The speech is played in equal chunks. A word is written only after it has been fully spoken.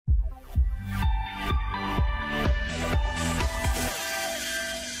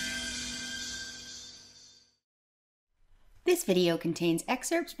This video contains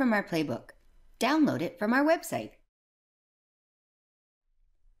excerpts from our playbook. Download it from our website.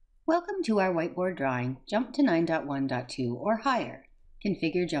 Welcome to our whiteboard drawing, Jump to 9.1.2 or higher.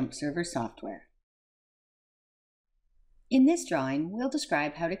 Configure Jump Server software. In this drawing, we'll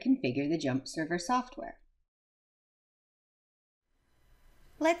describe how to configure the Jump Server software.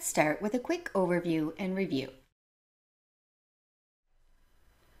 Let's start with a quick overview and review.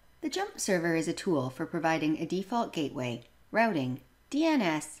 The Jump Server is a tool for providing a default gateway, routing,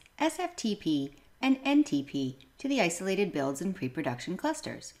 DNS, SFTP, and NTP to the isolated builds and pre-production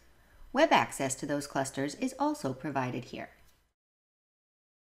clusters. Web access to those clusters is also provided here.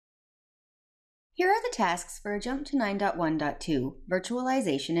 Here are the tasks for a Jump to 9.1.2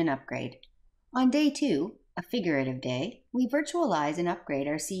 virtualization and upgrade. On day 2, a figurative day, we virtualize and upgrade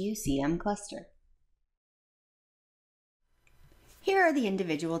our CUCM cluster. Here are the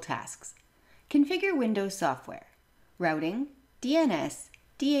individual tasks. Configure Windows software, routing, DNS,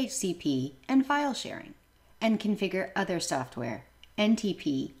 DHCP, and file sharing, and configure other software,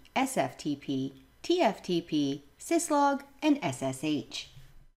 NTP, SFTP, TFTP, syslog, and SSH.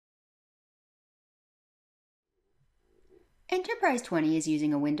 Enterprise 20 is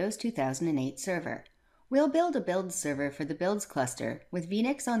using a Windows 2008 server. We'll build a builds server for the builds cluster with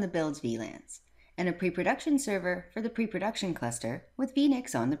vNix on the builds VLANs, and a pre-production server for the pre-production cluster with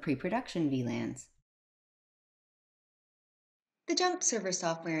vNix on the pre-production VLANs. The Jump Server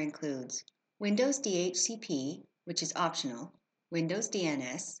software includes Windows DHCP, which is optional, Windows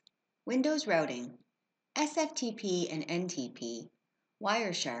DNS, Windows Routing, SFTP and NTP,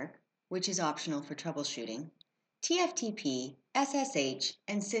 WireShark, which is optional for troubleshooting, TFTP, SSH,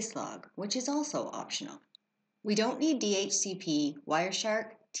 and syslog, which is also optional. We don't need DHCP,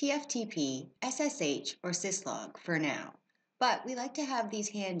 WireShark, TFTP, SSH, or syslog for now, but we like to have these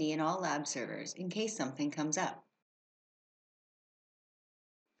handy in all lab servers in case something comes up.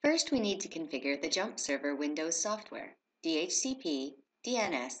 First, we need to configure the Jump Server Windows software, DHCP,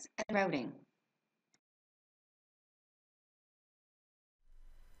 DNS, and routing.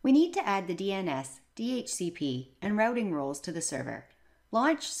 We need to add the DNS, DHCP, and routing roles to the server.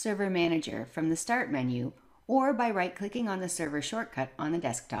 Launch Server Manager from the Start menu or by right-clicking on the server shortcut on the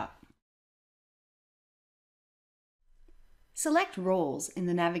desktop. Select Roles in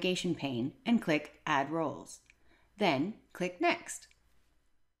the navigation pane and click Add Roles. Then click Next.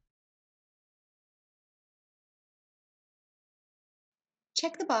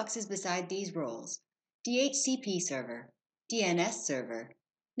 Check the boxes beside these roles: DHCP server, DNS server,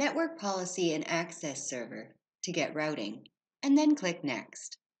 Network Policy and Access server to get routing, and then click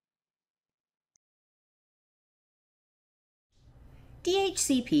Next.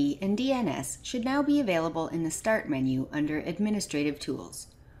 DHCP and DNS should now be available in the Start menu under Administrative Tools.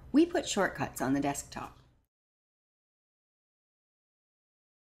 We put shortcuts on the desktop.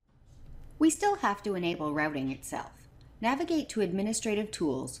 We still have to enable routing itself. Navigate to Administrative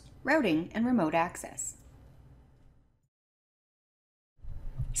Tools, Routing and Remote Access.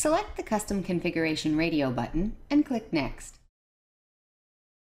 Select the Custom Configuration Radio button and click Next.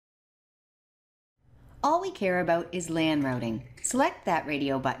 All we care about is LAN routing. Select that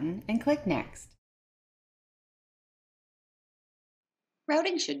radio button and click Next.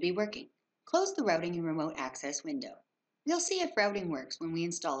 Routing should be working. Close the Routing and Remote Access window. We'll see if routing works when we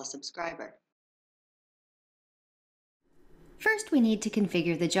install a subscriber. First, we need to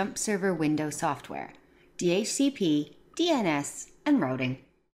configure the Jump Server Windows software, DHCP, DNS, and routing.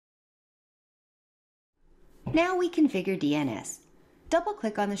 Now we configure DNS.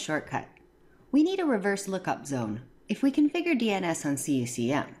 Double-click on the shortcut. We need a reverse lookup zone if we configure DNS on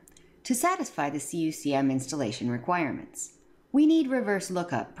CUCM to satisfy the CUCM installation requirements. We need reverse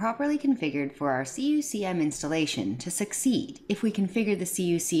lookup properly configured for our CUCM installation to succeed if we configure the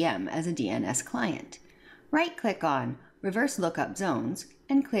CUCM as a DNS client. Right-click on Reverse Lookup Zones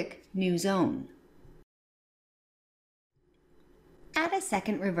and click New Zone. Add a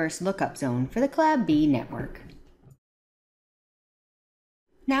second reverse lookup zone for the Collab B network.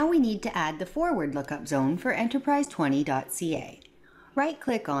 Now we need to add the forward lookup zone for enterprise20.ca.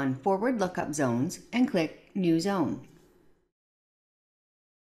 Right-click on Forward Lookup Zones and click New Zone.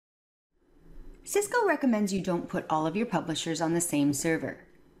 Cisco recommends you don't put all of your publishers on the same server.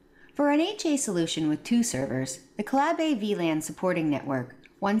 For an HA solution with 2 servers, the Collab A VLAN supporting network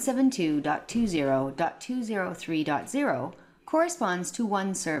 172.20.203.0 corresponds to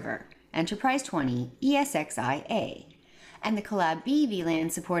one server, Enterprise 20 ESXi-A, and the Collab B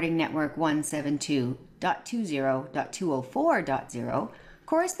VLAN supporting network 172.20.204.0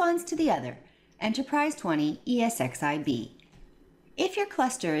 corresponds to the other, Enterprise 20 ESXi-B. If your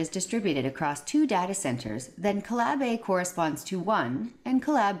cluster is distributed across 2 data centers, then Collab A corresponds to one and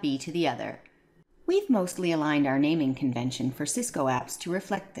Collab B to the other. We've mostly aligned our naming convention for Cisco apps to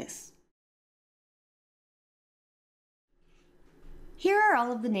reflect this. Here are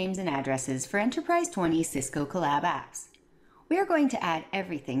all of the names and addresses for Enterprise 20 Cisco Collab apps. We are going to add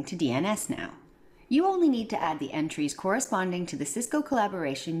everything to DNS now. You only need to add the entries corresponding to the Cisco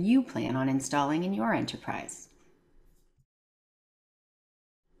collaboration you plan on installing in your enterprise.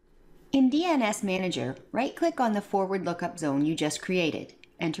 In DNS Manager, right-click on the forward lookup zone you just created,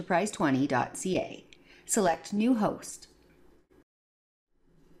 enterprise20.ca. Select New Host.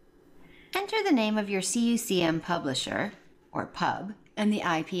 Enter the name of your CUCM publisher, or pub, and the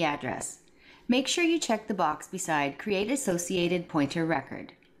IP address. Make sure you check the box beside Create Associated Pointer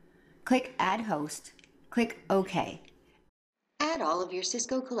Record. Click Add Host, click OK. Add all of your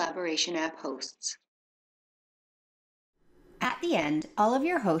Cisco Collaboration app hosts. At the end, all of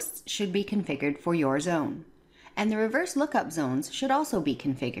your hosts should be configured for your zone, and the reverse lookup zones should also be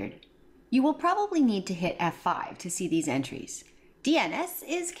configured. You will probably need to hit F5 to see these entries. DNS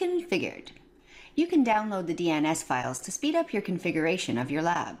is configured. You can download the DNS files to speed up your configuration of your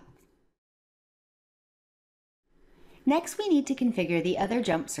lab. Next, we need to configure the other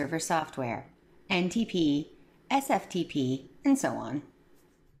jump server software, NTP, SFTP, and so on.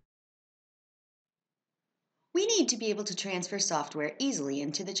 We need to be able to transfer software easily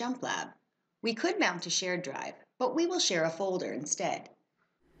into the Jump Lab. We could mount a shared drive, but we will share a folder instead.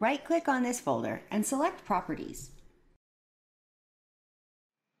 Right-click on this folder and select Properties.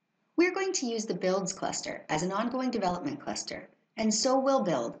 We're going to use the Builds cluster as an ongoing development cluster, and so we'll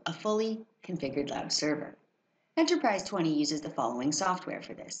build a fully configured lab server. Enterprise 20 uses the following software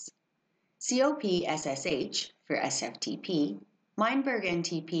for this: COP/SSH for SFTP, Meinberg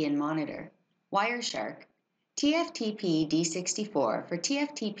NTP and Monitor, WireShark, TFTP D64 for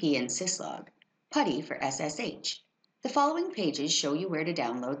TFTP and syslog, PuTTY for SSH. The following pages show you where to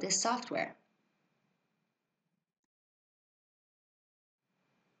download this software.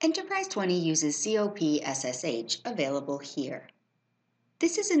 Enterprise 20 uses COP/SSH, available here.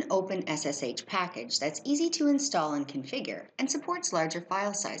 This is an open SSH package that's easy to install and configure and supports larger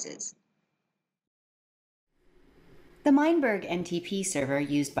file sizes. The Meinberg NTP server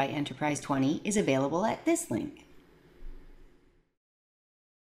used by Enterprise 20 is available at this link.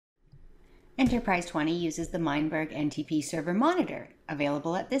 Enterprise 20 uses the Meinberg NTP server monitor,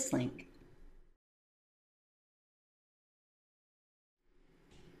 available at this link.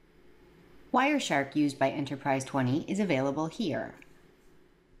 WireShark used by Enterprise 20 is available here.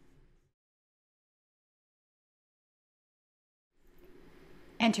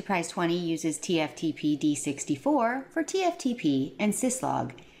 Enterprise 20 uses TFTP D64 for TFTP and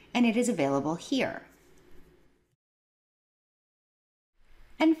syslog, and it is available here.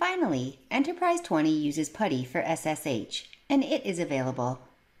 And finally, Enterprise 20 uses PuTTY for SSH, and it is available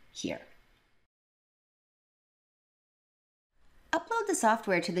here. Upload the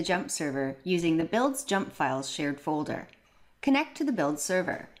software to the Jump server using the Builds Jump Files shared folder. Connect to the Builds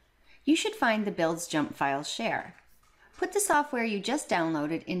server. You should find the Builds Jump Files share. Put the software you just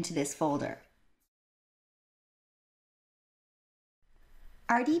downloaded into this folder.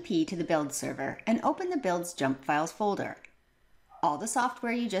 RDP to the Build server and open the Builds Jump Files folder. All the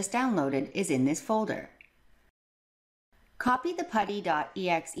software you just downloaded is in this folder. Copy the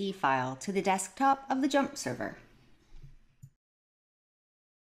putty.exe file to the desktop of the Jump server.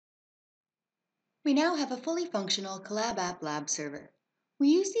 We now have a fully functional Collab App Lab server. We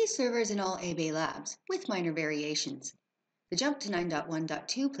use these servers in all A-Bay labs, with minor variations. The Jump to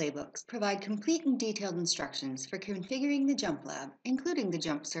 9.1.2 playbooks provide complete and detailed instructions for configuring the Jump Lab, including the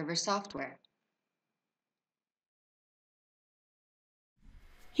Jump server software.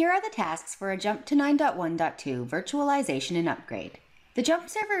 Here are the tasks for a Jump to 9.1.2 virtualization and upgrade. The Jump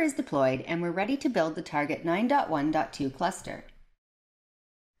server is deployed and we're ready to build the target 9.1.2 cluster.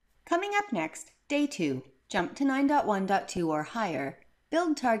 Coming up next, Day 2, Jump to 9.1.2 or higher,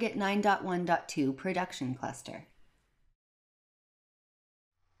 build target 9.1.2 production cluster.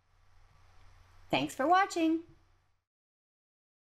 Thanks for watching!